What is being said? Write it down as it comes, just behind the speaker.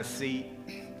Seat.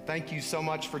 Thank you so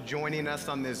much for joining us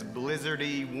on this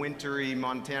blizzardy, wintry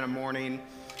Montana morning.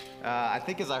 I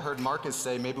think as I heard Marcus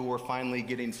say, maybe we're finally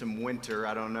getting some winter.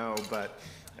 I don't know, but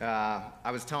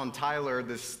I was telling Tyler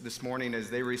this morning as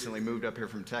they recently moved up here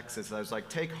from Texas, I was like,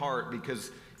 take heart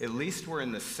because at least we're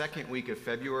in the second week of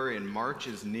February and March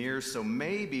is near, so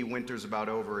maybe winter's about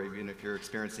over even if you're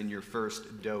experiencing your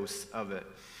first dose of it.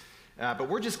 But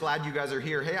we're just glad you guys are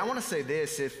here. Hey, I want to say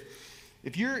this,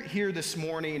 if you're here this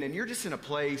morning and you're just in a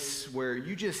place where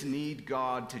you just need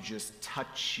God to just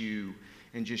touch you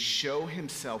and just show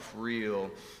himself real,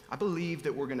 I believe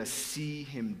that we're going to see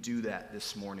him do that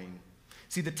this morning.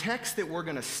 See, the text that we're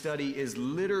going to study is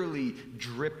literally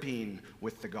dripping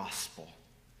with the gospel.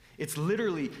 It's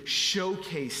literally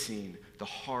showcasing the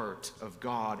heart of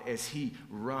God as he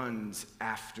runs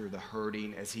after the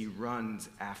hurting, as he runs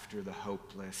after the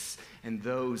hopeless, and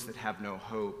those that have no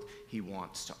hope, he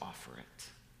wants to offer it.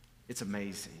 It's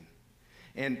amazing.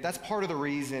 And that's part of the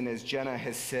reason, as Jenna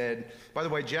has said. By the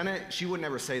way, Jenna, she would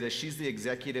never say this. She's the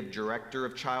executive director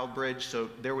of ChildBridge, so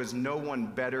there was no one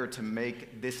better to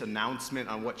make this announcement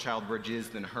on what ChildBridge is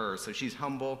than her. So she's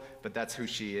humble, but that's who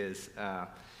she is.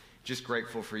 Just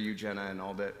grateful for you, Jenna, and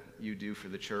all that you do for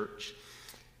the church.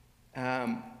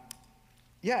 And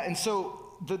so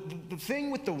the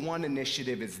thing with the One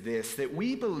Initiative is this, that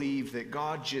we believe that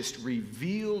God just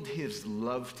revealed his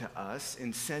love to us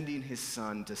in sending his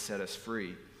son to set us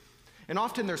free. And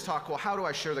often there's talk, well, how do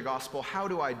I share the gospel? How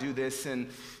do I do this? And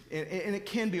it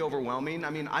can be overwhelming. I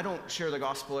mean, I don't share the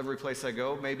gospel every place I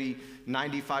go. Maybe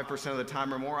 95% of the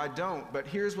time or more, I don't. But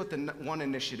here's what the One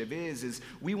Initiative is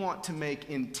we want to make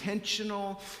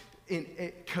intentional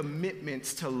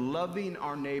commitments to loving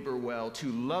our neighbor well, to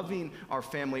loving our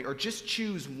family, or just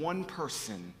choose one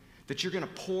person that you're going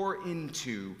to pour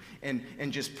into and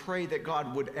just pray that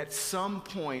God would at some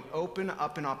point open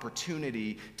up an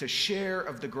opportunity to share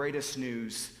of the greatest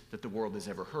news that the world has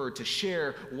ever heard, to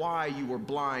share why you were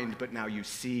blind but now you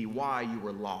see, why you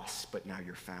were lost but now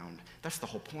you're found. That's the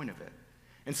whole point of it.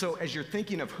 And so as you're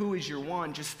thinking of who is your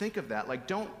one, just think of that. Like,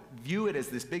 don't view it as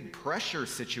this big pressure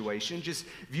situation. Just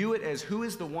view it as who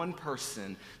is the one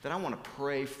person that I want to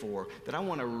pray for, that I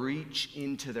want to reach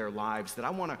into their lives, that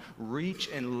I want to reach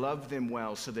and love them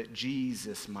well so that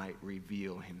Jesus might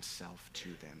reveal himself to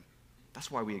them.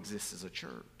 That's why we exist as a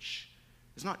church.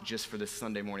 It's not just for this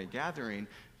Sunday morning gathering,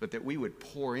 but that we would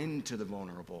pour into the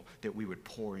vulnerable, that we would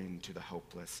pour into the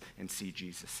hopeless and see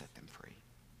Jesus set them free.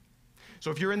 So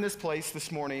if you're in this place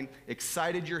this morning,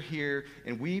 excited you're here,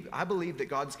 and I believe that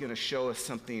God's going to show us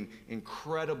something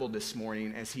incredible this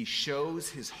morning as he shows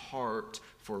his heart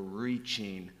for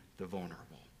reaching the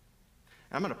vulnerable.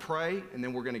 And I'm going to pray, and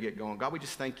then we're going to get going. God, we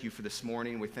just thank you for this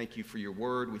morning. We thank you for your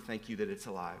word. We thank you that it's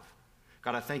alive.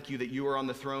 God, I thank you that you are on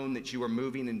the throne, that you are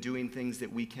moving and doing things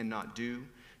that we cannot do.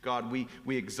 God, we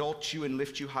exalt you and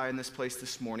lift you high in this place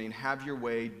this morning. Have your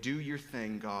way. Do your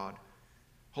thing, God.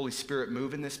 Holy Spirit,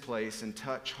 move in this place and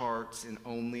touch hearts in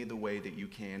only the way that you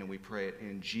can, and we pray it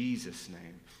in Jesus'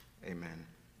 name. Amen.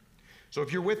 So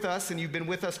if you're with us and you've been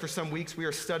with us for some weeks, we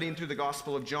are studying through the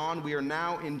Gospel of John. We are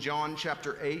now in John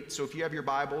chapter 8. So if you have your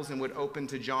Bibles and would open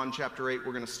to John chapter 8,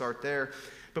 we're going to start there.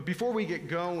 But before we get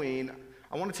going,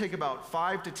 I want to take about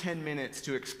 5 to 10 minutes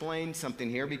to explain something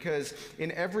here, because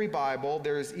in every Bible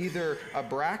there's either a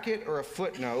bracket or a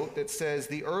footnote that says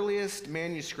the earliest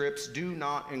manuscripts do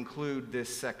not include this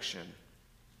section.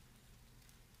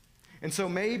 And so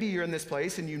maybe you're in this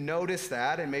place and you notice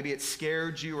that, and maybe it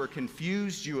scared you or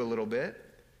confused you a little bit,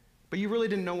 but you really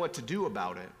didn't know what to do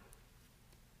about it.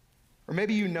 Or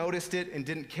maybe you noticed it and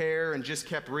didn't care and just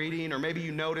kept reading, or maybe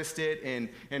you noticed it and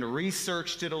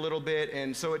researched it a little bit,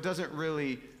 and so it doesn't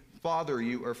really bother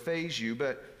you or faze you.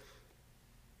 But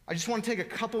I just want to take a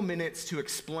couple minutes to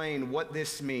explain what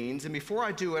this means. And before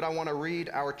I do it, I want to read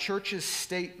our church's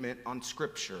statement on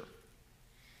Scripture.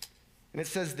 And it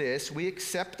says this: we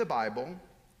accept the Bible,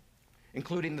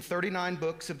 including the 39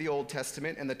 books of the Old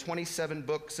Testament and the 27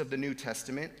 books of the New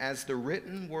Testament, as the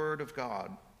written word of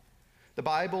God. The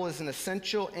Bible is an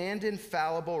essential and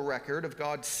infallible record of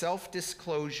God's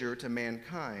self-disclosure to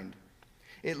mankind.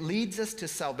 It leads us to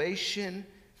salvation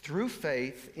through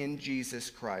faith in Jesus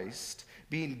Christ.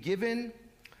 Being given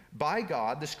by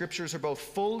God, the Scriptures are both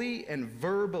fully and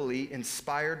verbally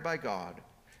inspired by God.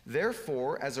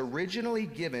 Therefore, as originally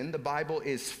given, the Bible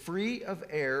is free of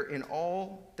error in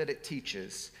all that it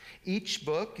teaches. Each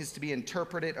book is to be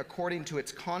interpreted according to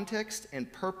its context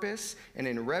and purpose, and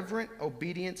in reverent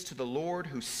obedience to the Lord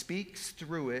who speaks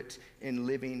through it in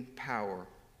living power.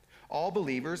 All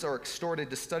believers are exhorted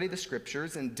to study the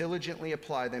Scriptures and diligently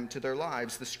apply them to their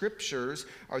lives. The Scriptures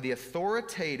are the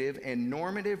authoritative and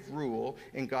normative rule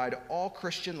and guide all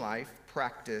Christian life,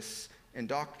 practice, and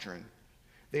doctrine.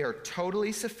 They are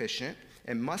totally sufficient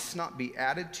and must not be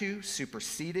added to,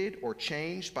 superseded, or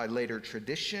changed by later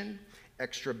tradition,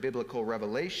 extra-biblical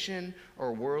revelation,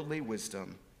 or worldly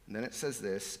wisdom. And then it says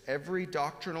this: every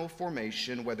doctrinal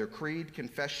formation, whether creed,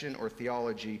 confession, or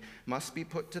theology, must be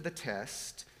put to the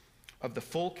test of the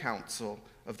full counsel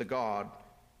of God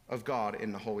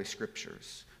in the Holy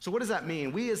Scriptures. So what does that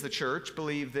mean? We as the church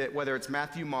believe that whether it's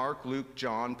Matthew, Mark, Luke,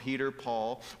 John, Peter,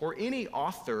 Paul, or any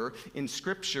author in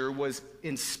Scripture was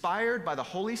inspired by the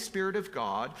Holy Spirit of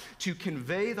God to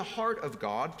convey the heart of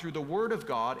God through the Word of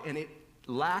God, and it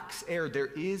lacks error.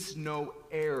 There is no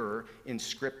error in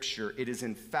Scripture. It is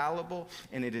infallible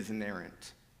and it is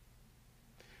inerrant.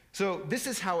 So this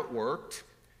is how it worked,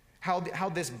 how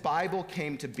this Bible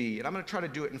came to be. And I'm going to try to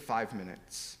do it in 5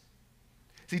 minutes.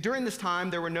 See, during this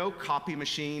time, there were no copy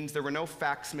machines, there were no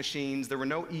fax machines, there were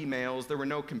no emails, there were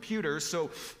no computers. So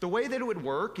the way that it would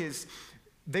work is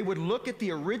they would look at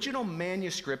the original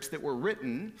manuscripts that were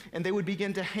written, and they would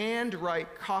begin to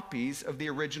handwrite copies of the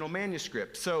original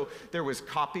manuscript. So there was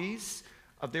copies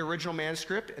of the original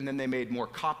manuscript, and then they made more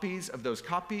copies of those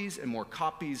copies and more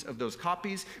copies of those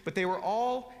copies, but they were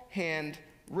all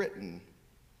handwritten.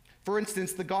 For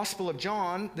instance, the Gospel of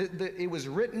John, it was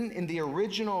written in the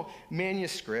original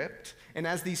manuscript, and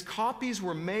as these copies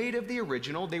were made of the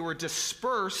original, they were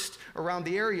dispersed around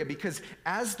the area because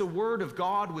as the Word of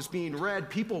God was being read,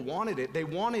 people wanted it. They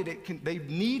wanted it, they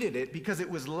needed it because it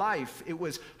was life, it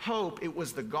was hope, it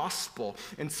was the gospel.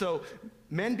 And so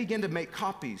men began to make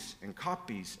copies and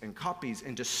copies and copies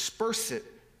and disperse it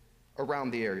around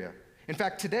the area. In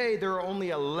fact, today there are only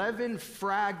 11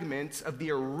 fragments of the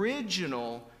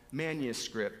original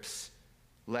manuscripts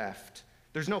left.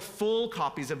 There's no full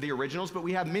copies of the originals, but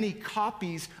we have many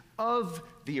copies of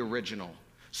the original.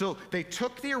 So they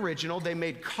took the original, they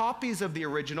made copies of the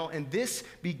original, and this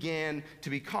began to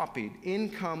be copied. In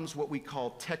comes what we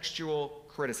call textual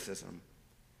criticism.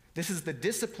 This is the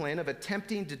discipline of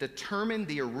attempting to determine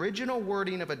the original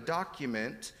wording of a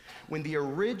document when the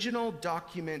original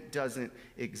document doesn't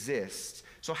exist.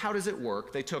 So how does it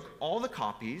work? They took all the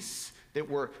copies that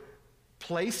were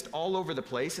placed all over the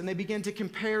place, and they began to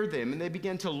compare them, and they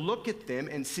began to look at them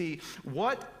and see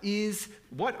what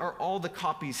are all the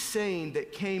copies saying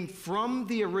that came from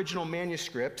the original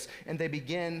manuscripts, and they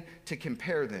began to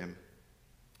compare them.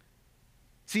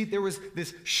 See, there was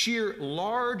this sheer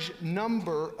large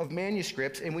number of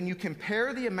manuscripts, and when you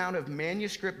compare the amount of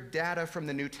manuscript data from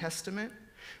the New Testament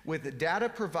with the data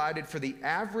provided for the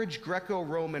average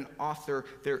Greco-Roman author,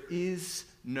 there is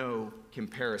no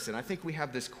comparison. I think we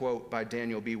have this quote by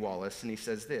Daniel B. Wallace, and he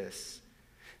says this: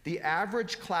 the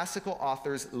average classical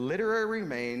author's literary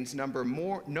remains number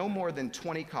no more than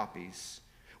 20 copies.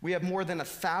 We have more than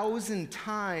 1,000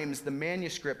 times the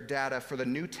manuscript data for the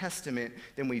New Testament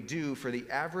than we do for the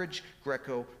average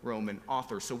Greco-Roman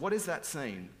author. So what is that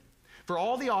saying? For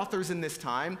all the authors in this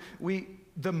time,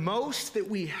 the most that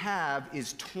we have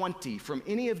is 20 from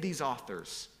any of these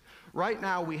authors. Right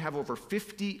now, we have over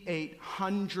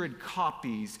 5,800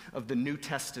 copies of the New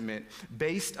Testament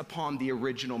based upon the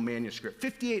original manuscript.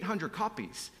 5,800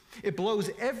 copies. It blows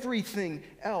everything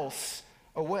else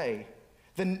away.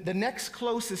 The next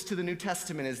closest to the New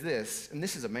Testament is this, and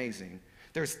this is amazing.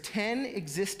 There's 10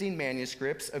 existing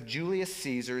manuscripts of Julius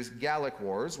Caesar's Gallic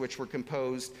Wars, which were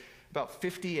composed about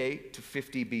 58 to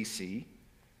 50 BC.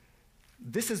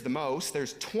 This is the most.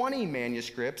 There's 20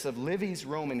 manuscripts of Livy's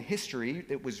Roman history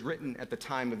that was written at the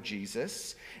time of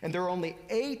Jesus. And there are only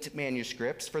 8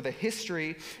 manuscripts for the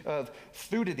history of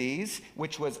Thucydides,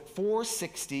 which was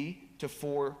 460 to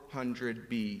 400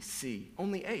 BC.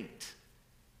 Only 8.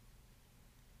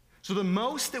 So the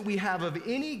most that we have of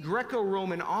any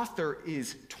Greco-Roman author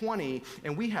is 20,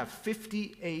 and we have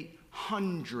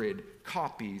 5,800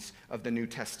 copies of the New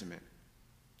Testament.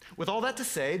 With all that to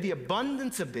say, the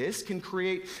abundance of this can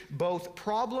create both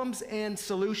problems and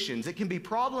solutions. It can be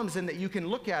problems in that you can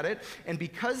look at it, and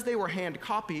because they were hand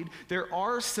copied, there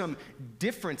are some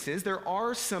differences. There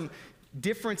are some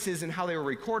differences in how they were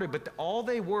recorded, but all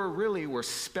they were really were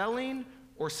spelling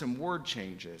or some word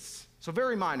changes. So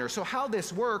very minor. So how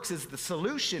this works is the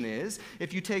solution is,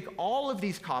 if you take all of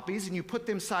these copies and you put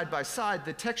them side by side,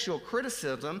 the textual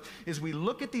criticism is we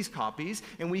look at these copies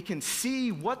and we can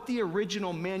see what the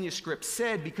original manuscript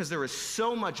said because there is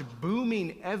so much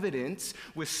booming evidence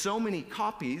with so many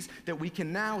copies that we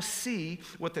can now see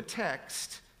what the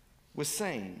text was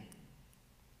saying.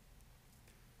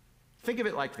 Think of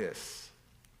it like this.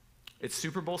 It's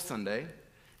Super Bowl Sunday.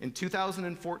 In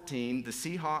 2014, the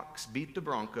Seahawks beat the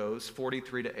Broncos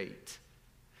 43-8.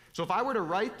 So if I were to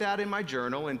write that in my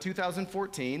journal in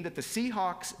 2014, that the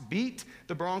Seahawks beat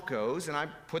the Broncos, and I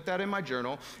put that in my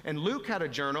journal, and Luke had a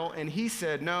journal, and he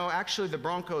said, no, actually the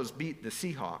Broncos beat the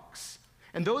Seahawks.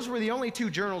 And those were the only two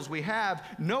journals we have.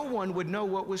 No one would know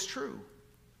what was true.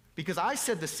 Because I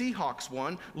said the Seahawks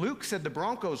won, Luke said the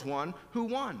Broncos won. Who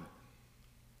won?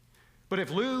 But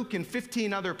if Luke and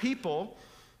 15 other people,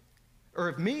 or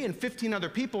if me and 15 other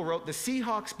people wrote the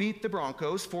Seahawks beat the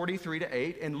Broncos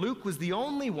 43-8, and Luke was the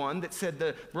only one that said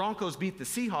the Broncos beat the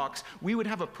Seahawks, we would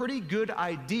have a pretty good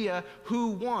idea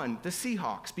who won, the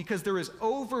Seahawks, because there is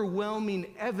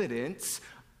overwhelming evidence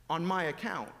on my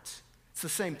account. It's the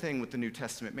same thing with the New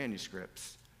Testament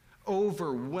manuscripts.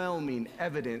 Overwhelming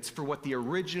evidence for what the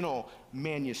original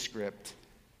manuscript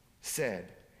said.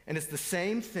 And it's the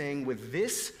same thing with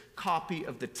this copy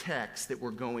of the text that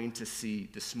we're going to see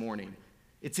this morning.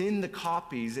 It's in the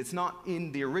copies. It's not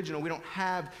in the original. We don't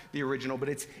have the original, but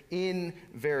it's in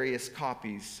various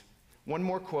copies. One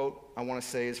more quote I want to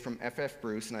say is from F.F.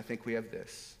 Bruce, and I think we have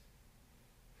this.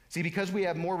 See, because we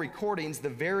have more recordings, the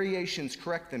variations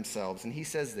correct themselves. And he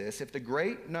says this: if the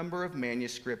great number of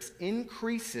manuscripts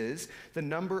increases the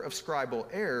number of scribal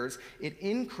errors, it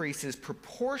increases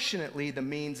proportionately the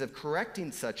means of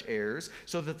correcting such errors,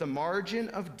 so that the margin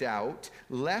of doubt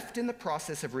left in the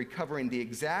process of recovering the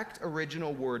exact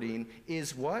original wording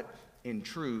is what? In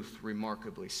truth,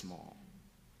 remarkably small.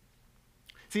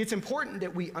 See, it's important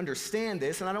that we understand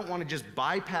this, and I don't want to just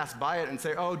bypass by it and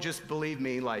say, oh, just believe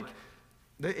me, like,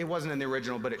 it wasn't in the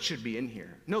original, but it should be in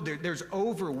here. No, there's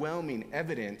overwhelming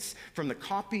evidence from the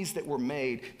copies that were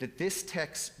made that this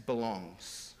text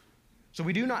belongs. So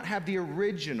we do not have the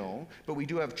original, but we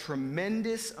do have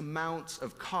tremendous amounts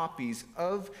of copies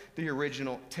of the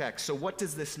original text. So what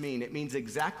does this mean? It means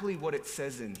exactly what it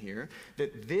says in here,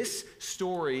 that this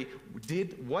story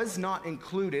was not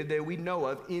included, that we know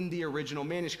of, in the original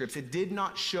manuscripts. It did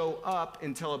not show up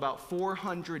until about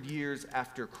 400 years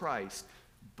after Christ.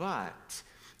 But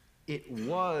it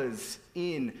was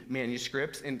in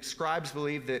manuscripts, and scribes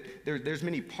believe that there's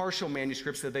many partial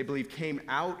manuscripts that they believe came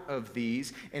out of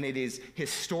these, and it is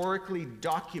historically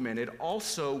documented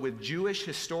also with Jewish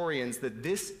historians that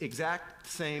this exact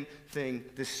same thing,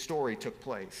 this story took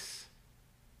place.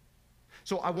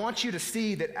 So I want you to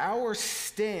see that our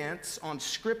stance on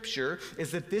Scripture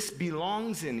is that this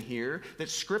belongs in here, that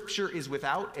Scripture is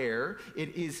without error,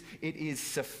 it is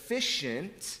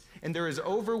sufficient, and there is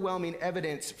overwhelming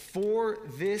evidence for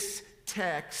this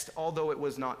text, although it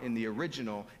was not in the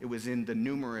original, it was in the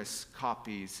numerous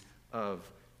copies of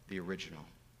the original.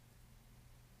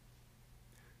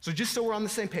 So just so we're on the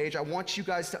same page, I want you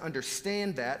guys to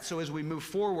understand that. So as we move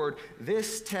forward,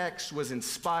 this text was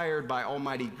inspired by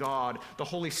Almighty God. The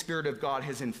Holy Spirit of God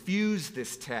has infused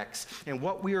this text. And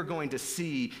what we are going to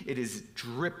see, it is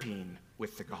dripping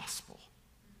with the gospel.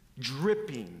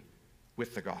 Dripping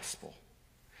with the gospel.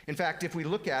 In fact, if we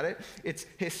look at it, it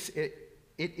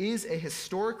is a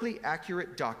historically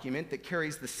accurate document that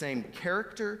carries the same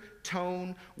character,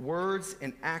 tone, words,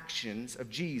 and actions of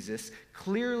Jesus,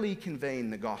 clearly conveying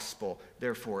the gospel.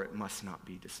 Therefore, it must not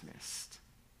be dismissed.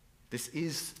 This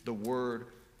is the word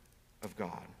of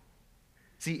God.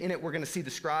 See, in it, we're going to see the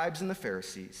scribes and the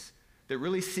Pharisees that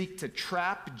really seek to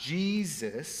trap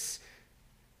Jesus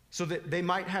so that they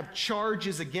might have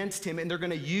charges against him, and they're going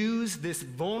to use this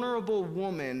vulnerable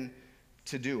woman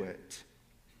to do it.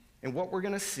 And what we're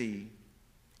going to see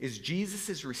is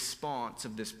Jesus' response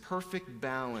of this perfect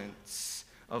balance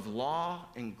of law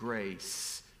and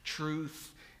grace,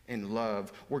 truth and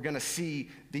love. We're going to see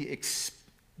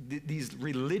these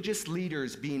religious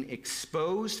leaders being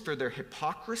exposed for their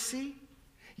hypocrisy,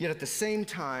 yet at the same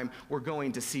time, we're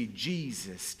going to see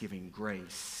Jesus giving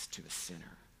grace to the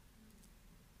sinner.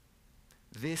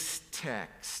 This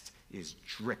text is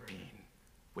dripping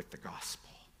with the gospel.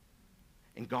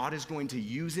 And God is going to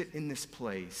use it in this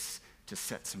place to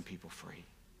set some people free.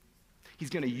 He's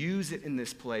going to use it in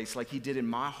this place like he did in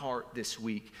my heart this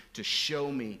week to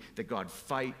show me that God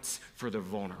fights for the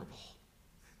vulnerable.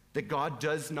 That God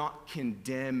does not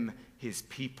condemn his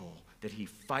people, that he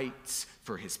fights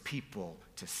for his people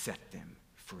to set them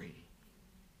free.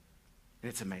 And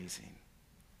it's amazing.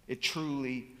 It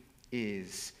truly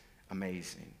is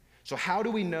amazing. So how do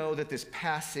we know that this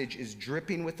passage is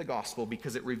dripping with the gospel?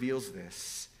 Because it reveals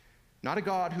this. Not a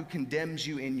God who condemns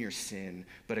you in your sin,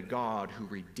 but a God who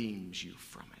redeems you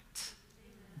from it.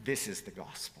 This is the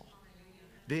gospel.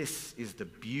 This is the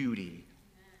beauty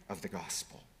of the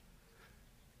gospel.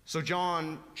 So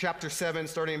John chapter 7,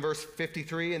 starting in verse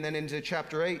 53, and then into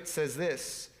chapter 8, says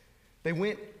this. They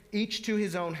went each to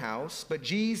his own house, but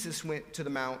Jesus went to the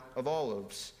Mount of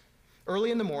Olives.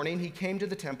 Early in the morning, he came to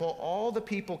the temple. All the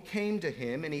people came to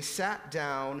him, and he sat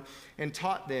down and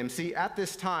taught them. See, at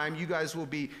this time, you guys will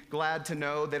be glad to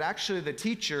know that actually the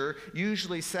teacher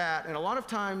usually sat, and a lot of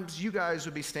times you guys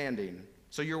would be standing.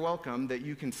 So you're welcome that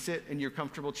you can sit in your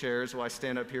comfortable chairs while I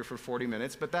stand up here for 40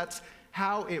 minutes. But that's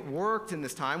how it worked in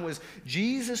this time, was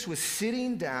Jesus was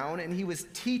sitting down and he was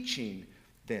teaching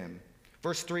them.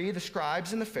 Verse 3, the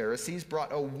scribes and the Pharisees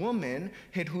brought a woman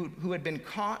who had been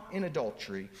caught in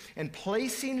adultery, and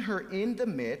placing her in the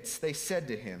midst, they said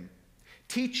to him,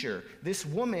 "Teacher, this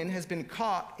woman has been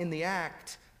caught in the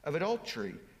act of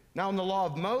adultery. Now in the law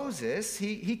of Moses,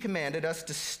 he commanded us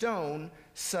to stone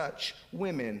such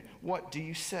women. What do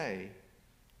you say?"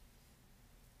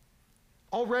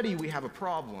 Already we have a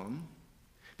problem,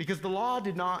 because the law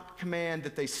did not command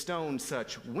that they stone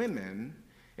such women.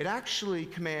 It actually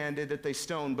commanded that they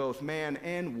stone both man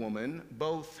and woman,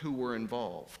 both who were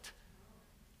involved.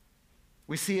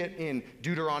 We see it in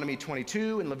Deuteronomy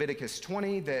 22 and Leviticus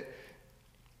 20 that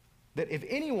if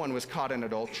anyone was caught in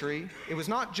adultery, it was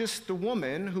not just the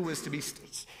woman who was to be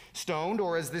stoned,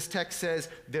 or as this text says,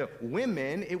 the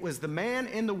women, it was the man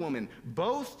and the woman.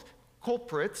 Both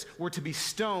culprits were to be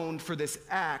stoned for this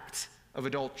act of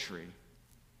adultery.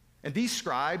 And these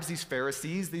scribes, these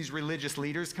Pharisees, these religious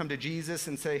leaders come to Jesus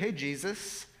and say, "Hey,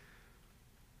 Jesus,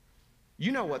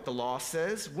 you know what the law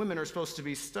says. Women are supposed to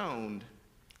be stoned."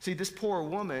 See, this poor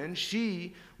woman,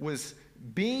 she was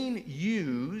being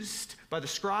used by the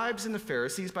scribes and the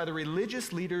Pharisees, by the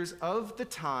religious leaders of the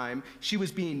time. She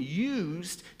was being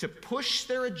used to push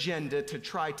their agenda to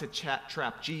try to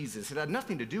trap Jesus. It had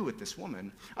nothing to do with this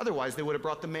woman. Otherwise, they would have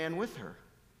brought the man with her.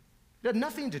 It had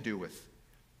nothing to do with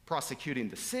prosecuting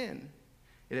the sin.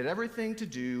 It had everything to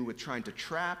do with trying to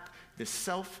trap this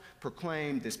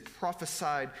self-proclaimed, this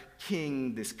prophesied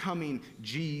king, this coming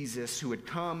Jesus who had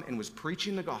come and was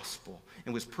preaching the gospel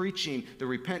and was preaching the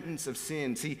repentance of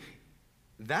sin. See,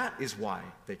 that is why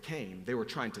they came. They were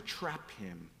trying to trap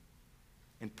him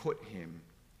and put him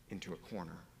into a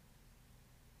corner.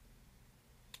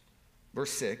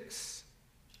 Verse 6,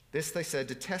 this they said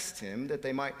to test him, that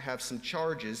they might have some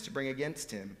charges to bring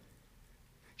against him.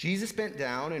 Jesus bent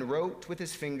down and wrote with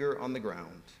his finger on the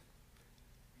ground.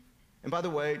 And by the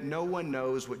way, no one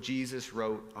knows what Jesus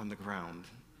wrote on the ground.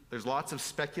 There's lots of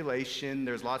speculation.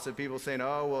 There's lots of people saying,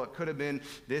 oh, well, it could have been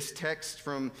this text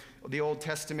from the Old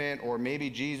Testament, or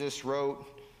maybe Jesus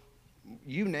wrote,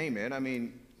 you name it. I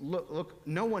mean, look,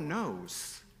 no one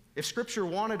knows. If Scripture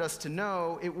wanted us to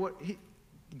know,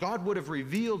 God would have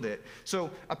revealed it. So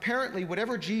apparently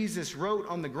whatever Jesus wrote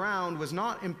on the ground was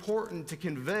not important to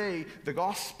convey the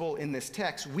gospel in this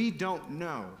text. We don't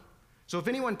know. So if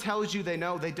anyone tells you they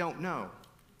know, they don't know.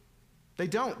 They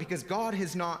don't, because God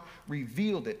has not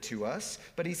revealed it to us.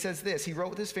 But he says this, he wrote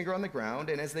with his finger on the ground,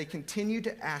 and as they continued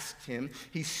to ask him,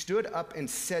 he stood up and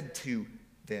said to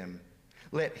them,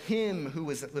 "Let him who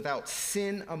is without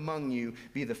sin among you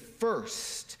be the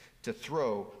first to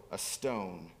throw a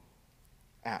stone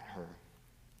at her."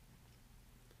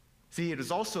 See, it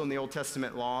was also in the Old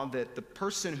Testament law that the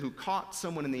person who caught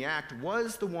someone in the act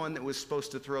was the one that was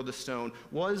supposed to throw the stone,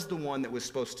 was the one that was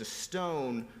supposed to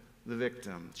stone the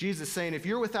victim. Jesus is saying, if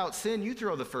you're without sin, you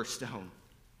throw the first stone.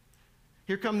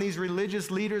 Here come these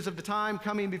religious leaders of the time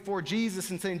coming before Jesus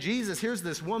and saying, Jesus, here's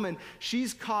this woman.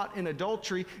 She's caught in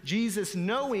adultery. Jesus,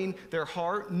 knowing their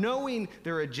heart, knowing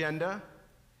their agenda,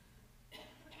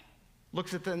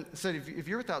 looks at them and said, if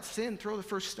you're without sin, throw the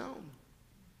first stone.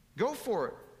 Go for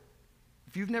it.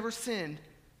 If you've never sinned,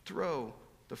 throw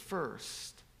the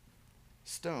first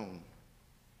stone.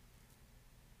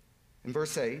 In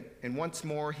verse 8, and once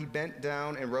more he bent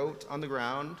down and wrote on the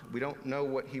ground. We don't know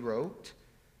what he wrote.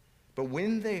 But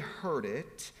when they heard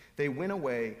it, they went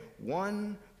away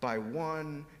one by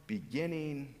one,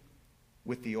 beginning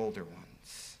with the older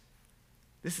ones.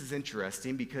 This is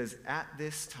interesting because at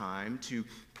this time, to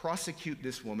prosecute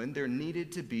this woman, there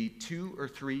needed to be 2 or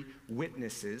 3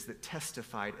 witnesses that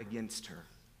testified against her.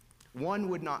 One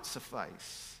would not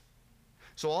suffice.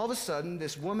 So all of a sudden,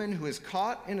 this woman who is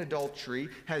caught in adultery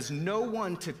has no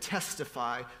one to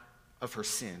testify of her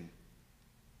sin.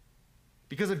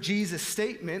 Because of Jesus'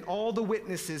 statement, all the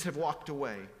witnesses have walked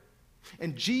away.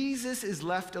 And Jesus is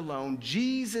left alone,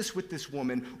 Jesus with this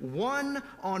woman,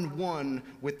 one-on-one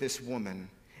with this woman.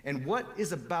 And what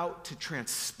is about to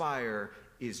transpire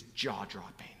is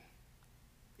jaw-dropping.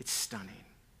 It's stunning.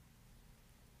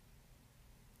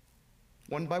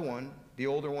 One by one, the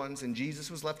older ones, and Jesus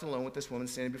was left alone with this woman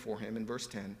standing before him. In verse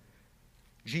 10,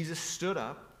 Jesus stood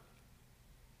up,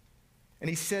 and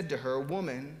he said to her,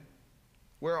 "Woman,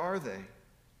 where are they?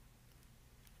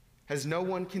 Has no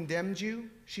one condemned you?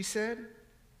 She said.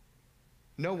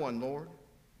 No one, Lord.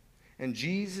 And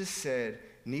Jesus said,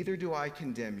 neither do I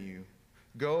condemn you.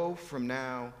 Go from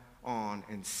now on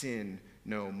and sin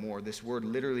no more. This word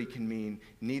literally can mean,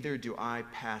 neither do I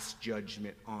pass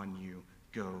judgment on you.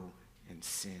 Go and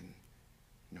sin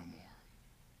no more.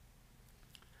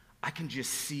 I can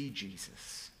just see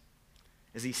Jesus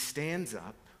as he stands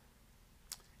up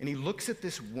and he looks at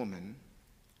this woman,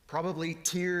 probably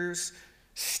tears,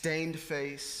 stained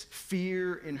face,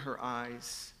 fear in her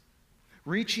eyes,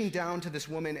 reaching down to this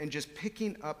woman and just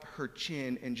picking up her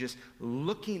chin and just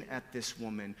looking at this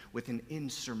woman with an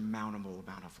insurmountable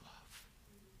amount of love.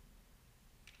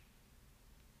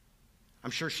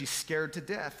 I'm sure she's scared to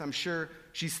death. I'm sure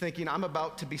she's thinking, I'm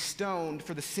about to be stoned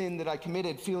for the sin that I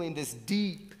committed, feeling this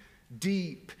deep,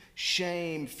 deep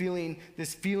shame, feeling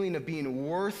this feeling of being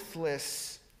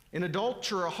worthless, an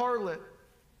adulterer, a harlot,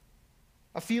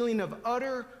 a feeling of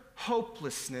utter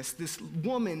hopelessness. This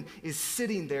woman is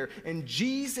sitting there, and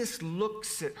Jesus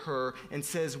looks at her and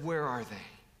says, where are they?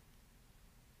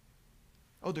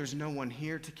 Oh, there's no one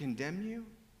here to condemn you?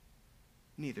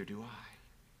 Neither do I.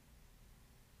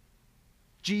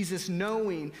 Jesus,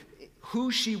 knowing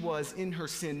who she was in her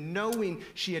sin, knowing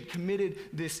she had committed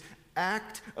this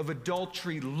act of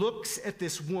adultery, looks at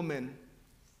this woman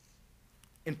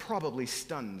and probably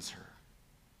stuns her.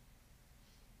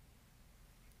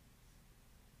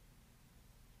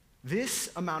 This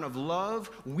amount of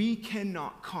love we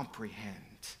cannot comprehend.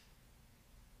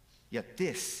 Yet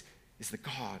this is the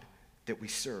God that we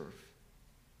serve.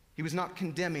 He was not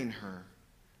condemning her,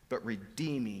 but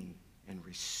redeeming and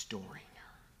restoring her.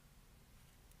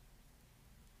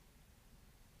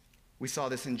 We saw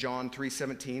this in John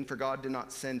 3:17. For God did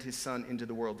not send his Son into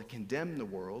the world to condemn the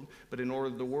world, but in order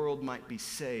the world might be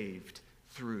saved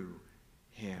through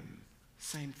him.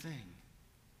 Same thing.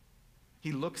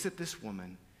 He looks at this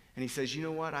woman and he says, you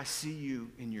know what? I see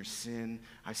you in your sin.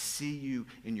 I see you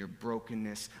in your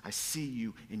brokenness. I see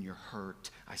you in your hurt.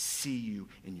 I see you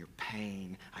in your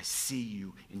pain. I see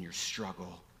you in your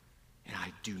struggle. And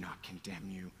I do not condemn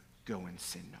you. Go and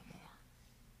sin no more.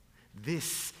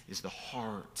 This is the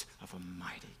heart of a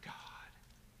mighty God.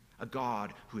 A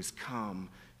God who has come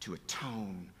to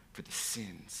atone for the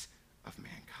sins of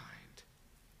mankind.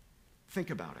 Think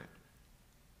about it.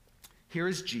 Here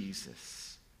is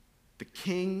Jesus, the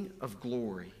King of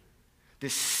glory,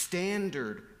 this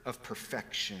standard of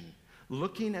perfection,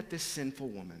 looking at this sinful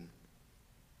woman,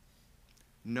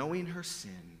 knowing her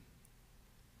sin,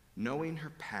 knowing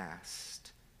her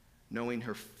past, knowing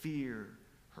her fear,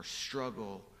 her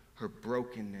struggle, her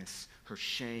brokenness, her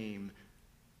shame,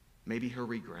 maybe her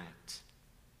regret,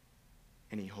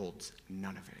 and he holds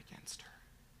none of it against her.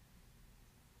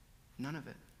 None of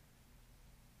it.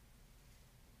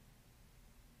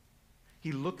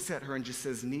 He looks at her and just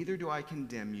says, neither do I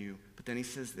condemn you, but then he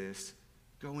says this,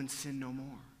 go and sin no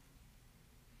more.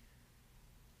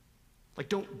 Like,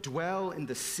 don't dwell in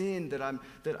the sin that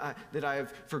I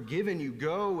have forgiven you.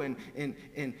 Go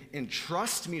and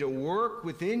trust me to work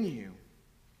within you.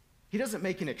 He doesn't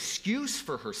make an excuse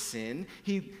for her sin.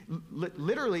 He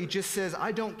literally just says,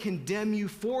 I don't condemn you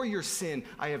for your sin.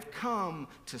 I have come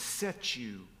to set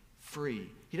you free.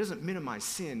 He doesn't minimize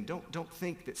sin. Don't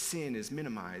think that sin is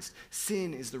minimized.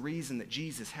 Sin is the reason that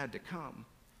Jesus had to come.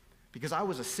 Because I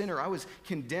was a sinner. I was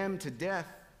condemned to death.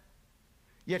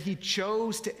 Yet he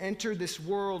chose to enter this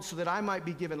world so that I might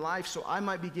be given life, so I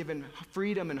might be given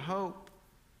freedom and hope.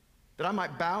 That I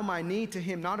might bow my knee to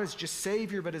him, not as just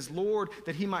Savior, but as Lord,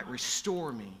 that he might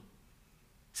restore me.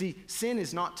 See, sin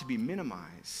is not to be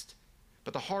minimized,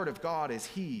 but the heart of God is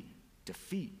he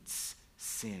defeats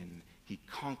sin. He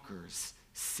conquers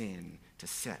sin to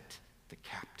set the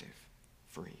captive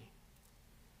free.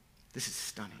 This is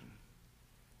stunning.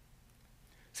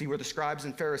 See, where the scribes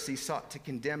and Pharisees sought to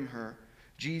condemn her,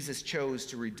 Jesus chose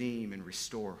to redeem and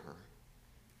restore her.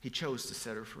 He chose to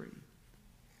set her free.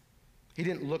 He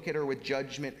didn't look at her with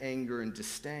judgment, anger, and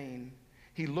disdain.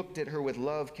 He looked at her with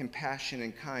love, compassion,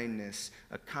 and kindness,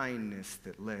 a kindness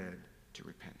that led to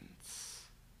repentance.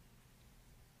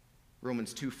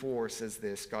 Romans 2:4 says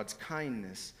this, God's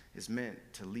kindness is meant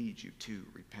to lead you to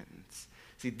repentance.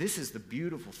 See, this is the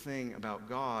beautiful thing about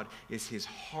God, is his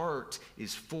heart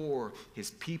is for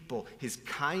his people. His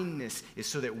kindness is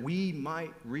so that we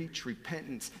might reach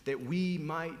repentance, that we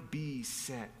might be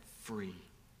set free.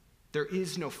 There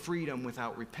is no freedom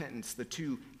without repentance. The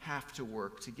two have to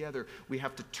work together. We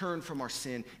have to turn from our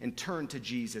sin and turn to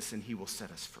Jesus, and he will set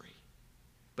us free.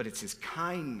 But it's his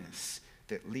kindness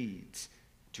that leads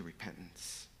to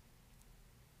repentance.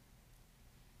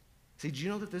 See, do you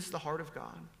know that this is the heart of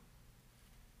God?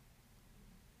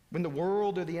 When the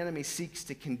world or the enemy seeks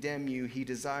to condemn you, he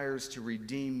desires to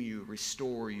redeem you,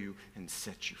 restore you, and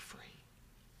set you free.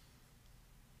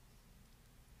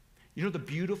 You know the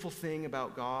beautiful thing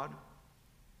about God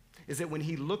is that when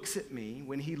he looks at me,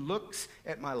 when he looks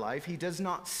at my life, he does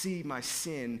not see my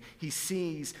sin. He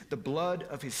sees the blood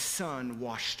of his Son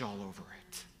washed all over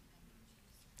it.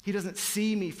 He doesn't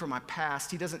see me for my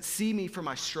past. He doesn't see me for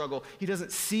my struggle. He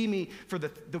doesn't see me for the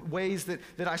ways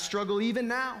that I struggle even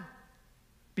now.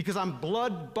 Because I'm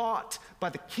blood bought by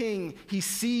the King, he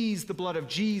sees the blood of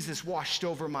Jesus washed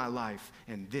over my life,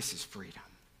 and this is freedom.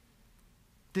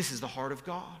 This is the heart of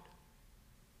God.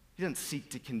 He doesn't seek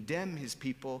to condemn his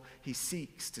people, he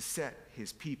seeks to set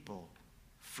his people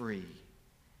free.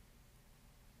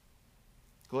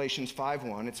 Galatians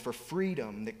 5:1, it's for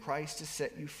freedom that Christ has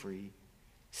set you free.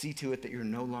 See to it that you're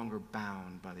no longer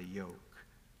bound by the yoke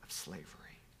of slavery.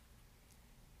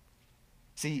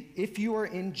 See, if you are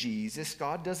in Jesus,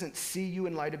 God doesn't see you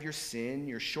in light of your sin,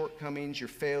 your shortcomings, your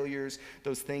failures,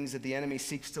 those things that the enemy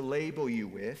seeks to label you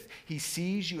with. He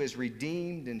sees you as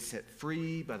redeemed and set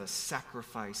free by the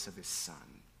sacrifice of his Son.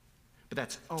 But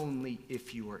that's only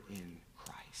if you are in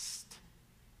Christ.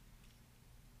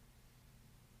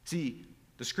 See,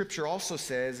 the scripture also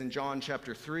says in John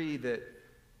chapter 3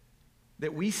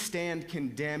 that we stand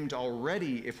condemned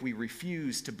already if we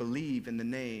refuse to believe in the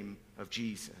name of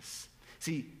Jesus.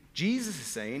 See, Jesus is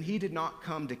saying he did not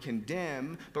come to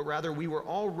condemn, but rather we were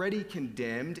already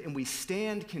condemned, and we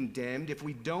stand condemned if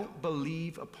we don't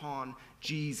believe upon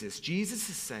Jesus. Jesus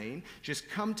is saying, just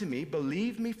come to me,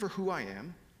 believe me for who I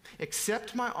am,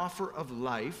 accept my offer of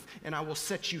life, and I will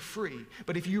set you free.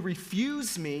 But if you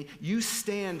refuse me, you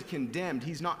stand condemned.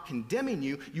 He's not condemning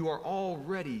you, you are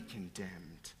already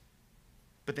condemned.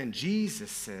 But then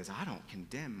Jesus says, I don't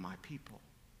condemn my people,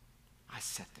 I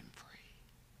set them free.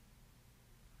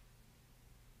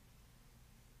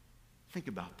 Think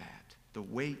about that, the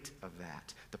weight of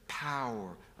that, the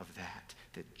power of that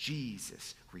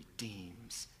Jesus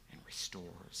redeems and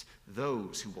restores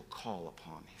those who will call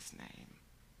upon his name.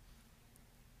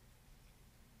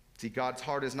 See, God's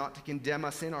heart is not to condemn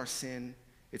us in our sin,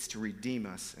 it's to redeem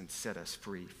us and set us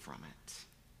free from it.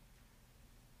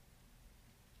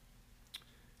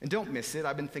 And don't miss it,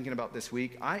 I've been thinking about this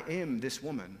week, I am this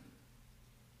woman.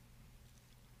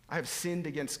 I have sinned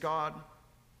against God.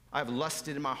 I have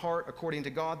lusted in my heart according to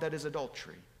God, that is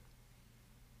adultery.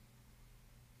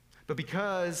 But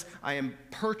because I am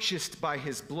purchased by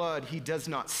his blood, he does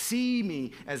not see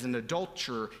me as an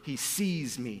adulterer, he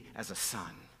sees me as a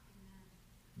son.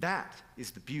 That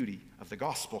is the beauty of the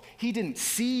gospel. He didn't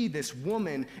see this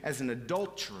woman as an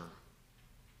adulterer.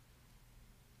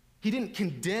 He didn't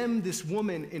condemn this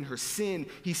woman in her sin.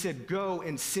 He said, go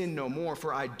and sin no more,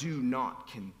 for I do not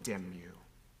condemn you.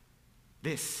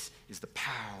 This is the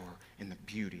power and the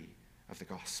beauty of the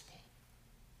gospel.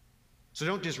 So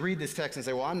don't just read this text and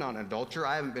say, well, I'm not an adulterer.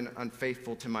 I haven't been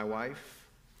unfaithful to my wife.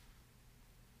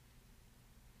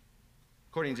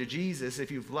 According to Jesus,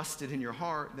 if you've lusted in your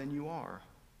heart, then you are.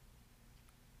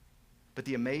 But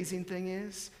the amazing thing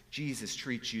is, Jesus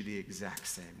treats you the exact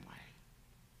same way.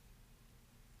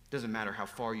 Doesn't matter how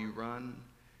far you run.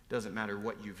 Doesn't matter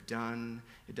what you've done.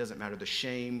 It doesn't matter the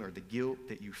shame or the guilt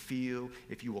that you feel.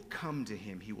 If you will come to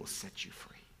him, he will set you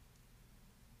free.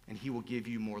 And he will give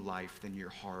you more life than your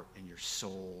heart and your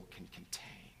soul can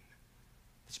contain.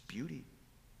 That's beauty.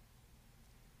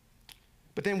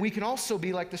 But then we can also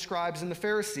be like the scribes and the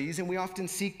Pharisees, and we often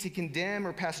seek to condemn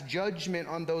or pass judgment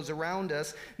on those around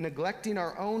us, neglecting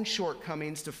our own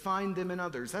shortcomings to find them in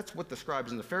others. That's what the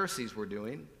scribes and the Pharisees were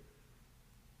doing.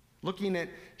 Looking at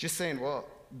just saying, well,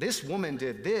 this woman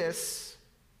did this,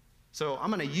 so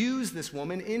I'm going to use this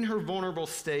woman in her vulnerable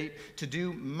state to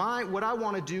do what I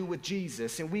want to do with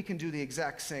Jesus, and we can do the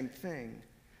exact same thing.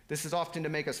 This is often to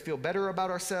make us feel better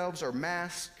about ourselves or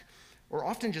mask, or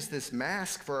often just this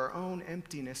mask for our own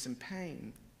emptiness and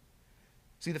pain.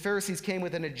 See, the Pharisees came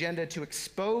with an agenda to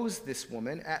expose this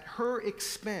woman at her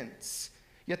expense,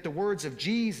 yet the words of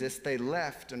Jesus they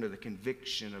left under the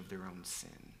conviction of their own sin.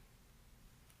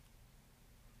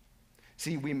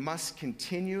 See, we must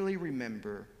continually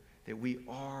remember that we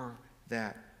are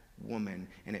that woman,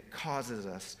 and it causes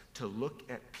us to look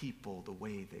at people the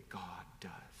way that God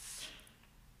does.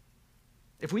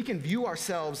 If we can view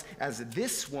ourselves as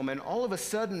this woman, all of a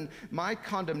sudden, my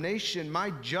condemnation, my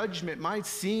judgment, my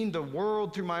seeing the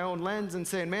world through my own lens and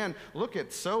saying, man, look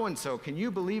at so-and-so. Can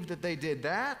you believe that they did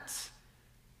that?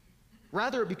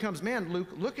 Rather, it becomes, man, Luke,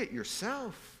 look at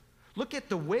yourself. Look at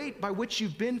the weight by which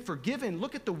you've been forgiven.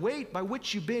 Look at the weight by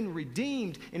which you've been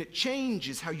redeemed. And it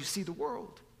changes how you see the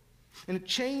world. And it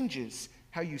changes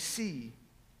how you see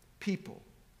people.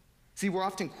 See, we're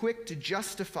often quick to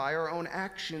justify our own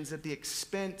actions at the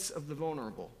expense of the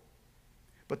vulnerable.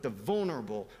 But the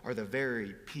vulnerable are the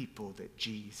very people that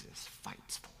Jesus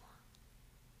fights for.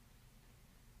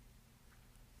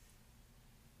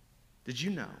 Did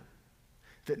you know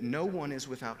that no one is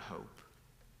without hope?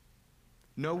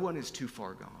 No one is too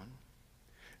far gone.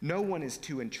 No one is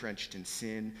too entrenched in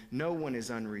sin. No one is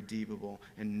unredeemable,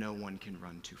 and no one can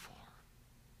run too far.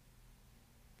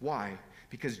 Why?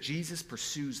 Because Jesus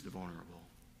pursues the vulnerable.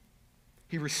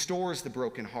 He restores the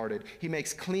brokenhearted. He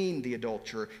makes clean the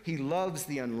adulterer. He loves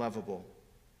the unlovable.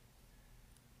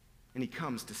 And he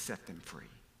comes to set them free.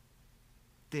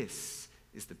 This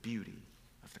is the beauty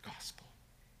of the gospel.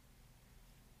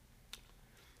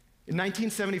 In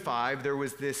 1975, there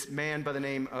was this man by the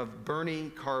name of Bernie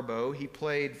Carbo. He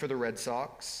played for the Red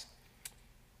Sox.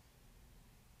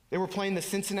 They were playing the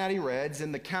Cincinnati Reds,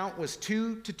 and the count was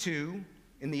 2-2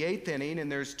 in the 8th inning,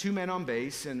 and there's 2 men on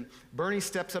base, and Bernie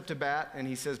steps up to bat, and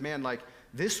he says, man,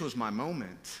 this was my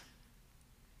moment.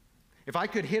 If I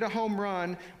could hit a home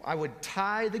run, I would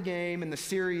tie the game, and the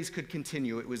series could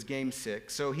continue. It was game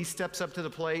 6. So he steps up to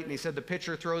the plate, and he said the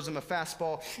pitcher throws him a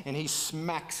fastball, and he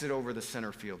smacks it over the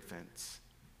center field fence.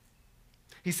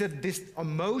 He said these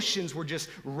emotions were just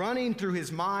running through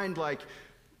his mind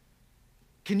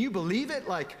can you believe it?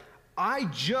 I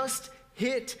just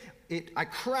hit it, I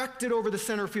cracked it over the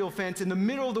center field fence in the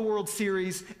middle of the World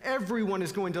Series. Everyone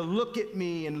is going to look at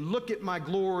me and look at my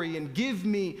glory and give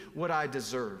me what I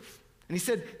deserve. And he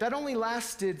said that only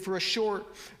lasted for a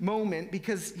short moment,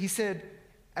 because he said,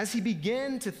 as he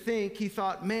began to think, he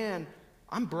thought, man,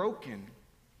 I'm broken.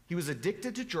 He was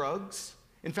addicted to drugs.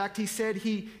 In fact, he said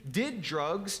he did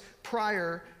drugs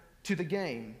prior to the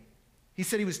game. He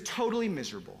said he was totally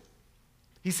miserable.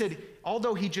 He said,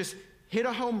 although he just hit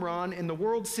a home run in the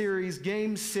World Series,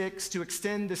 Game 6, to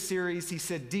extend the series, he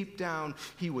said deep down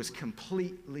he was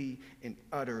completely and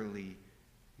utterly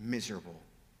miserable.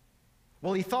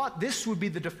 Well, he thought this would be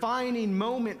the defining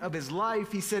moment of his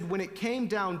life. He said when it came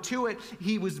down to it,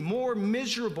 he was more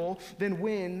miserable than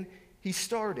when he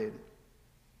started.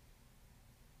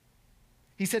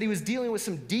 He said he was dealing with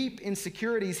some deep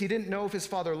insecurities. He didn't know if his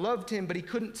father loved him, but he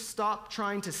couldn't stop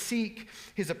trying to seek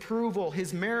his approval.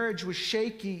 His marriage was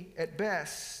shaky at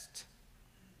best.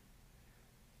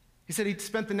 He said he'd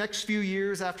spent the next few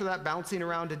years after that bouncing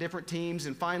around to different teams,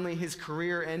 and finally his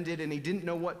career ended, and he didn't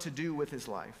know what to do with his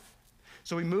life.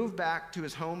 So he moved back to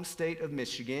his home state of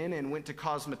Michigan and went to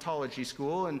cosmetology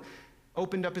school and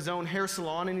opened up his own hair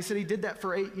salon, and he said he did that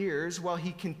for 8 years while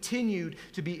he continued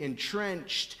to be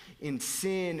entrenched in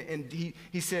sin, and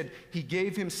he said he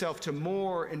gave himself to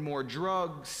more and more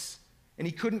drugs, and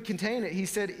he couldn't contain it. He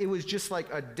said it was just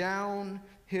like a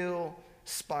downhill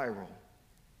spiral.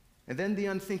 And then the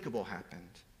unthinkable happened.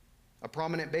 A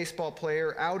prominent baseball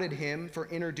player outed him for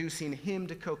introducing him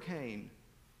to cocaine.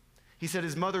 He said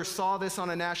his mother saw this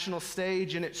on a national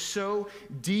stage, and it so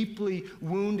deeply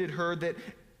wounded her that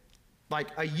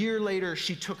a year later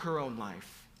she took her own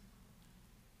life.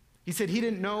 He said he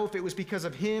didn't know if it was because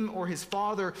of him or his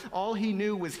father. All he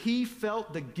knew was he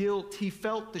felt the guilt, he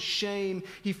felt the shame,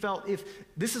 he felt, if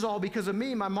this is all because of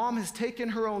me, my mom has taken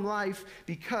her own life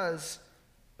because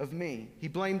of me. He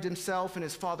blamed himself, and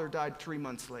his father died 3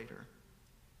 months later.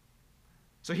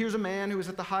 So here's a man who was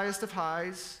at the highest of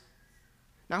highs.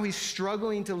 Now he's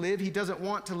struggling to live. He doesn't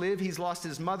want to live. He's lost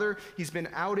his mother. He's been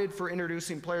outed for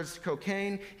introducing players to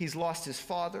cocaine. He's lost his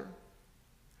father.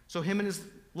 So him and his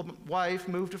wife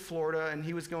moved to Florida, and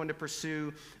he was going to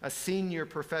pursue a senior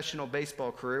professional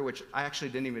baseball career, which I actually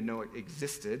didn't even know it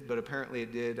existed, but apparently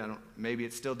it did. Maybe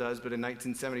it still does, but in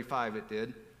 1975 it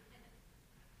did.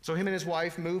 So him and his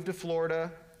wife moved to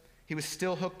Florida. He was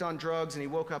still hooked on drugs, and he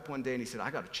woke up one day and he said, I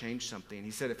got to change something.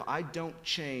 He said, if I don't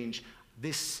change,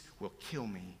 this will kill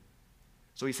me.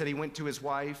 So he said he went to his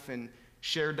wife and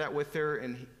shared that with her,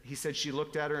 and he said she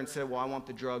looked at her and said, well, I want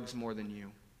the drugs more than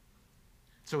you.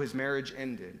 So his marriage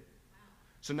ended.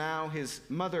 So now his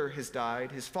mother has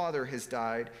died, his father has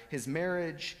died, his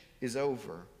marriage is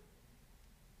over.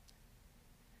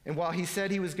 And while he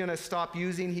said he was going to stop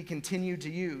using, he continued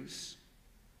to use.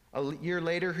 A year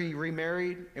later, he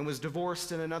remarried and was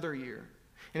divorced in another year.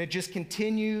 And it just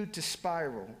continued to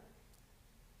spiral.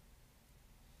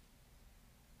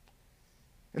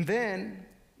 And then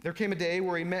there came a day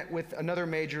where he met with another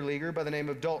major leaguer by the name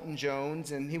of Dalton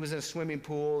Jones, and he was in a swimming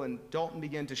pool, and Dalton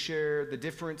began to share the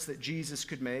difference that Jesus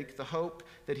could make, the hope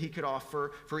that he could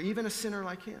offer for even a sinner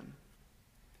like him.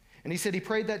 And he said he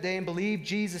prayed that day and believed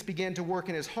Jesus began to work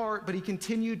in his heart, but he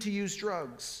continued to use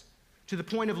drugs to the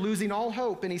point of losing all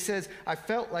hope. And he says, I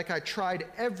felt like I tried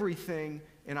everything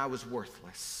and I was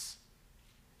worthless.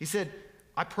 He said,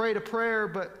 I prayed a prayer,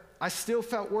 but I still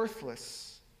felt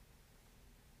worthless.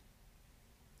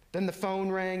 Then the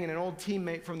phone rang, and an old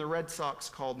teammate from the Red Sox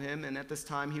called him, and at this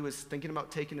time he was thinking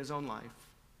about taking his own life.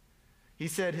 He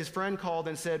said his friend called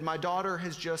and said, "My daughter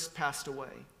has just passed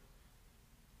away."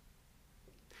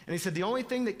 And he said the only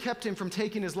thing that kept him from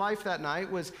taking his life that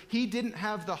night was he didn't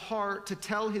have the heart to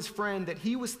tell his friend that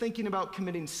he was thinking about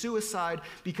committing suicide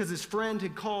because his friend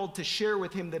had called to share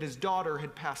with him that his daughter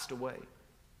had passed away.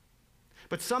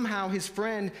 But somehow his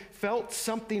friend felt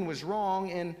something was wrong,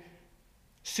 and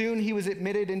soon he was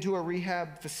admitted into a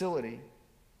rehab facility.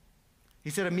 He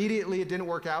said immediately it didn't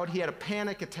work out. He had a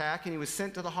panic attack, and he was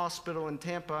sent to the hospital in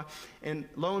Tampa, and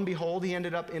lo and behold, he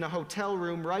ended up in a hotel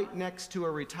room right next to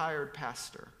a retired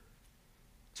pastor.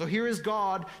 So here is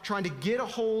God trying to get a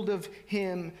hold of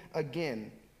him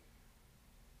again.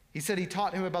 He said he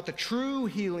taught him about the true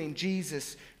healing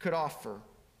Jesus could offer.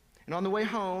 And on the way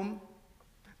home,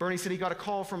 Bernie said he got a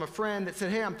call from a friend that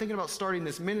said, "Hey, I'm thinking about starting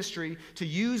this ministry to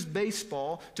use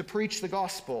baseball to preach the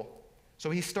gospel."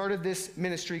 So he started this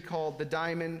ministry called the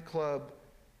Diamond Club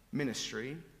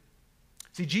Ministry.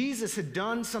 See, Jesus had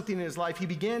done something in his life. He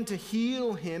began to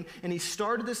heal him, and he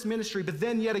started this ministry. But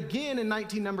then yet again in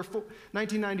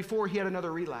 1994, he had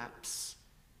another relapse.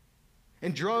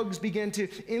 And drugs began to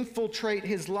infiltrate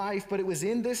his life. But it was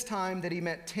in this time that he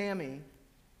met Tammy,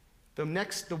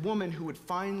 the woman who would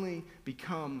finally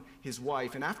become his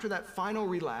wife. And after that final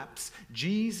relapse,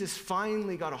 Jesus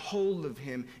finally got a hold of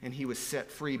him, and he was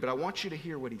set free. But I want you to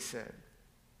hear what he said.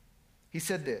 He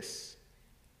said this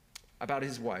about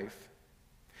his wife.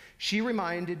 "She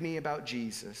reminded me about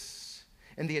Jesus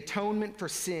and the atonement for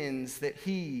sins that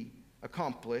he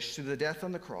accomplished through the death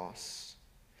on the cross.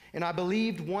 And I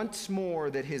believed once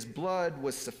more that his blood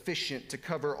was sufficient to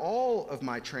cover all of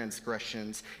my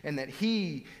transgressions, and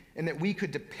that we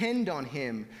could depend on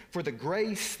him for the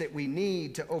grace that we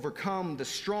need to overcome the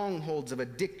strongholds of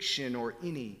addiction or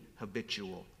any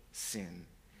habitual sin."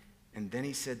 And then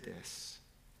he said this: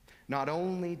 "Not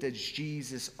only does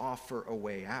Jesus offer a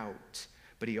way out,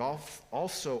 but he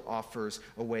also offers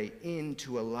a way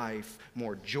into a life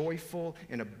more joyful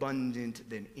and abundant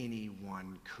than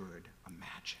anyone could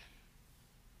imagine."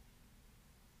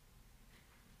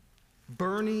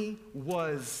 Bernie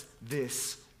was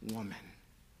this woman,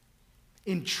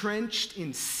 entrenched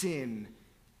in sin,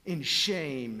 in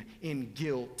shame, in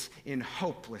guilt, in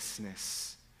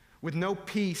hopelessness. With no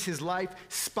peace, his life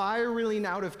spiraling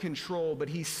out of control, but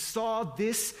he saw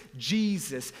this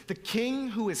Jesus, the King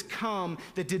who has come,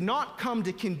 that did not come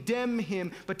to condemn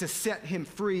him, but to set him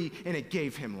free, and it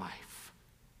gave him life.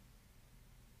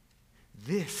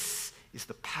 This is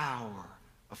the power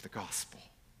of the gospel,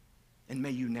 and may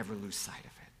you never lose sight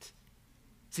of it.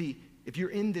 See, if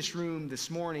you're in this room this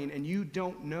morning and you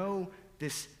don't know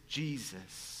this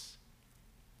Jesus,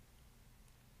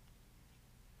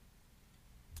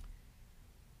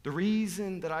 the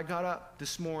reason that I got up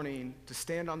this morning to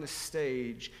stand on this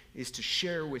stage is to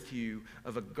share with you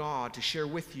of a God,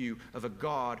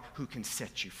 who can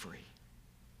set you free.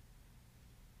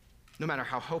 No matter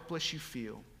how hopeless you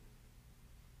feel,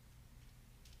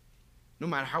 no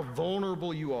matter how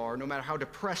vulnerable you are, no matter how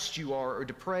depressed you are or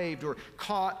depraved or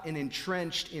caught and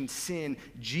entrenched in sin,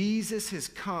 Jesus has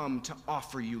come to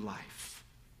offer you life.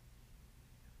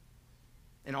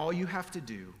 And all you have to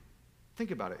do,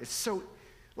 think about it, it's so...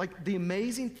 Like, the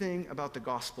amazing thing about the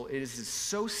gospel is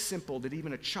so simple that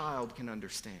even a child can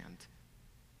understand.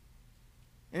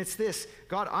 And it's this: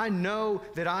 God, I know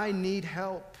that I need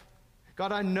help.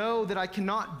 God, I know that I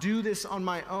cannot do this on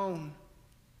my own.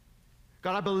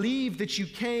 God, I believe that you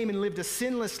came and lived a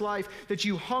sinless life, that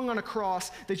you hung on a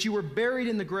cross, that you were buried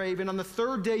in the grave, and on the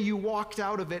third day you walked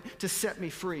out of it to set me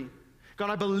free. God,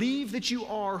 I believe that you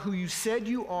are who you said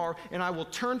you are, and I will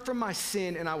turn from my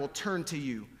sin and I will turn to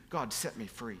you. God, set me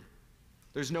free.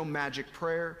 There's no magic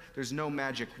prayer. There's no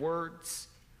magic words.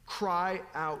 Cry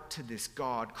out to this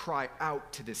God. Cry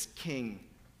out to this King,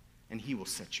 and he will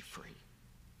set you free.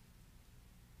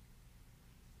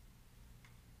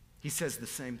 He says the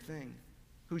same thing.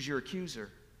 Who's your accuser?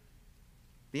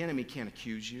 The enemy can't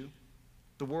accuse you.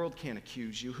 The world can't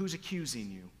accuse you. Who's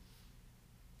accusing you?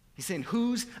 He's saying,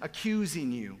 who's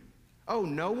accusing you? Oh,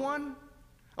 no one?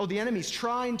 Oh, the enemy's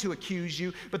trying to accuse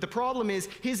you, but the problem is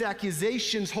his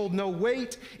accusations hold no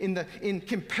weight in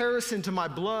comparison to my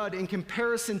blood, in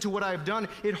comparison to what I've done.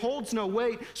 It holds no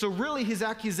weight, so really his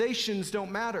accusations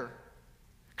don't matter.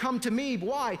 Come to me.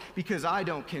 Why? Because I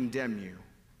don't condemn you.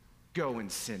 Go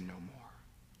and sin no more.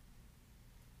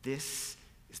 This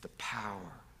is the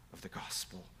power of the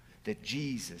gospel, that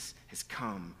Jesus has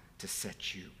come to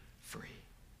set you free.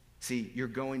 See, you're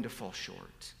going to fall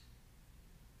short.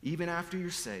 even after you're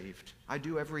saved. I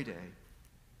do every day.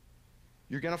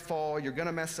 You're going to fall. You're going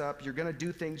to mess up. You're going to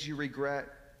do things you regret.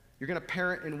 You're going to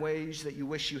parent in ways that you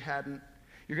wish you hadn't.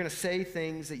 You're going to say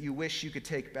things that you wish you could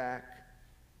take back.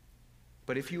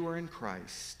 But if you are in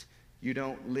Christ, you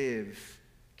don't live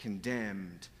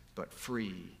condemned, but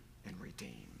free and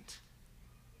redeemed.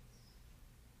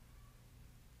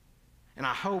 And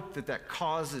I hope that that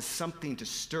causes something to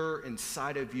stir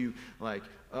inside of you like,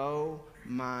 oh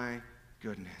my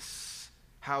goodness,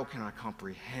 how can I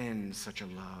comprehend such a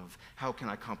love? How can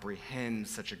I comprehend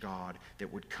such a God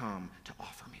that would come to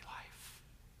offer me life?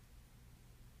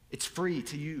 It's free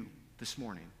to you this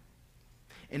morning.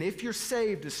 And if you're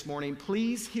saved this morning,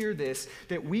 please hear this,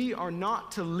 that we are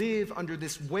not to live under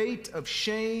this weight of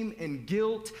shame and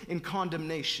guilt and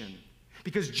condemnation,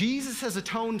 because Jesus has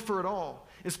atoned for it all.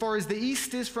 As far as the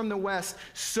east is from the west,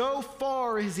 so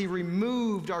far has he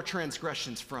removed our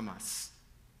transgressions from us,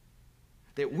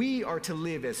 that we are to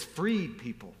live as freed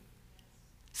people.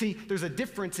 See, there's a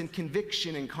difference in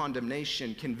conviction and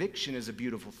condemnation. Conviction is a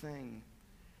beautiful thing.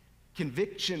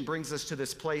 Conviction brings us to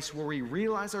this place where we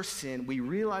realize our sin, we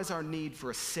realize our need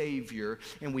for a Savior,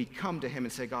 and we come to him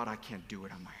and say, God, I can't do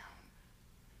it on my own.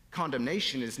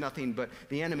 Condemnation is nothing but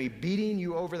the enemy beating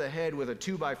you over the head with a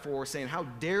 2x4 saying, how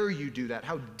dare you do that?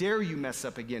 How dare you mess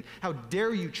up again? How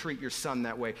dare you treat your son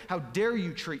that way? How dare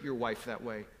you treat your wife that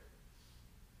way?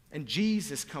 And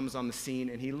Jesus comes on the scene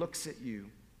and he looks at you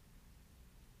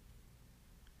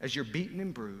as you're beaten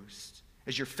and bruised,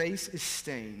 as your face is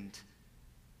stained,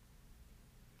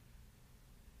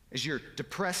 as you're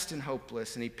depressed and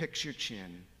hopeless, and he picks your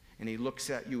chin and he looks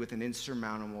at you with an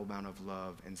insurmountable amount of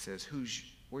love and says,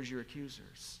 where's your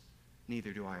accusers?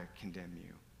 Neither do I condemn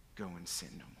you. Go and sin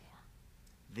no more.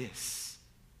 This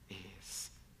is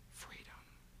freedom.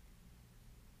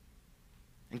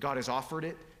 And God has offered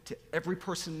it to every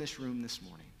person in this room this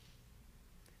morning.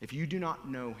 If you do not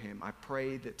know him, I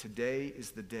pray that today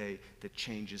is the day that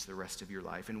changes the rest of your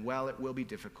life. And while it will be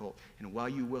difficult, and while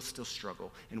you will still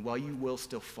struggle, and while you will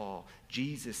still fall,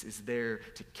 Jesus is there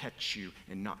to catch you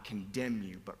and not condemn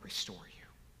you, but restore you.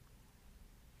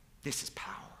 This is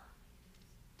power.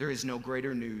 There is no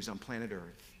greater news on planet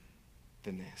Earth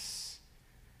than this.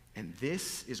 And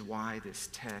this is why this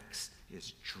text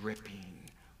is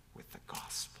dripping with the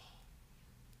gospel.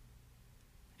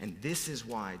 And this is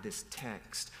why this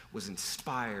text was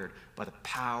inspired by the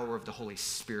power of the Holy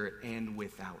Spirit and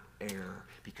without error,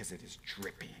 because it is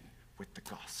dripping with the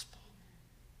gospel.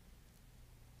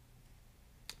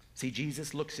 See,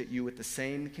 Jesus looks at you with the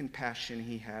same compassion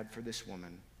he had for this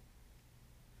woman.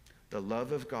 The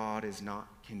love of God is not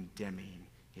condemning,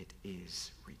 it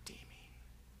is redeeming.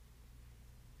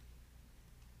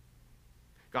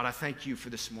 God, I thank you for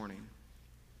this morning.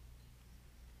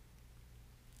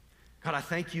 God, I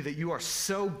thank you that you are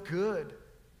so good,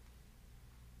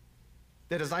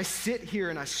 that as I sit here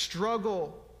and I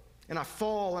struggle and I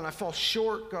fall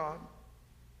short, God,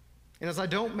 and as I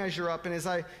don't measure up and as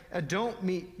I don't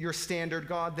meet your standard,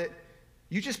 God, that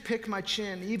you just pick my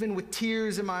chin, even with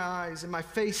tears in my eyes and my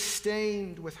face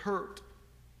stained with hurt.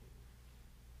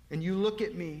 And you look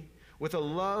at me with a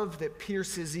love that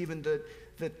pierces even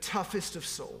the toughest of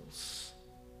souls.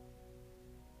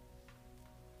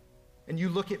 And you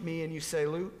look at me and you say,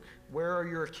 Luke, where are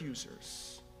your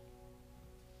accusers?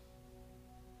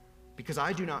 Because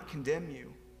I do not condemn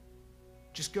you.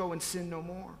 Just go and sin no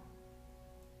more.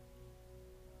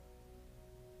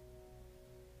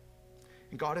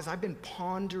 And God, as I've been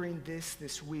pondering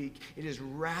this week, it has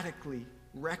radically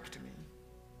wrecked me.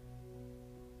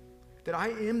 That I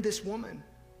am this woman.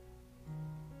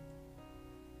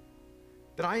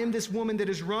 That I am this woman that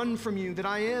has run from you. That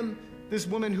I am this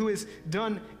woman who has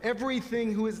done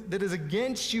everything that is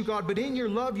against you, God. But in your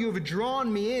love, you have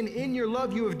drawn me in. In your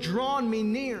love, you have drawn me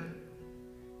near.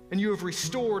 And you have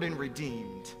restored and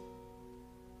redeemed.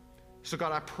 So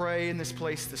God, I pray in this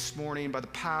place this morning by the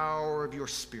power of your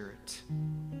Spirit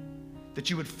that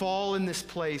you would fall in this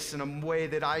place in a way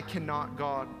that I cannot,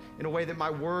 God, in a way that my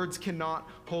words cannot.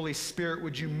 Holy Spirit,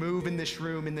 would you move in this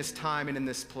room, in this time, and in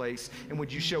this place? And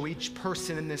would you show each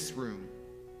person in this room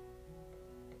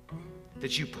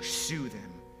that you pursue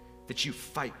them, that you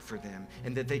fight for them,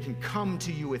 and that they can come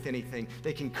to you with anything.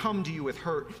 They can come to you with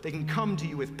hurt. They can come to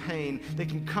you with pain. They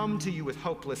can come to you with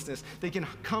hopelessness. They can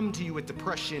come to you with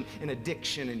depression and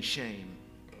addiction and shame.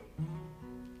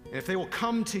 And if they will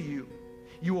come to you,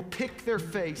 you will pick their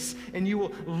face and you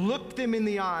will look them in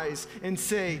the eyes and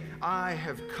say, I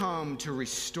have come to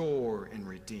restore and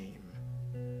redeem.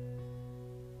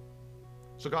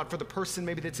 So God, for the person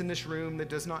maybe that's in this room that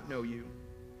does not know you,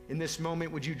 in this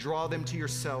moment, would you draw them to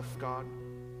yourself, God?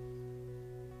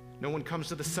 No one comes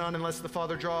to the Son unless the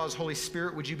Father draws. Holy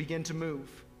Spirit, would you begin to move?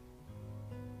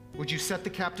 Would you set the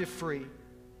captive free?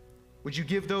 Would you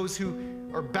give those who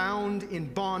are bound in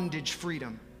bondage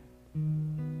freedom?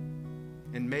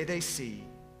 And may they see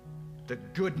the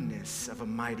goodness of a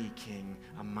mighty King,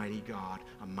 a mighty God,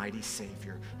 a mighty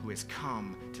Savior who has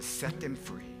come to set them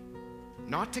free,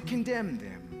 not to condemn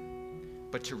them,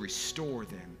 but to restore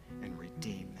them and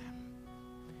redeem them.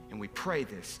 And we pray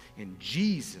this in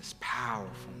Jesus'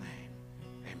 powerful name.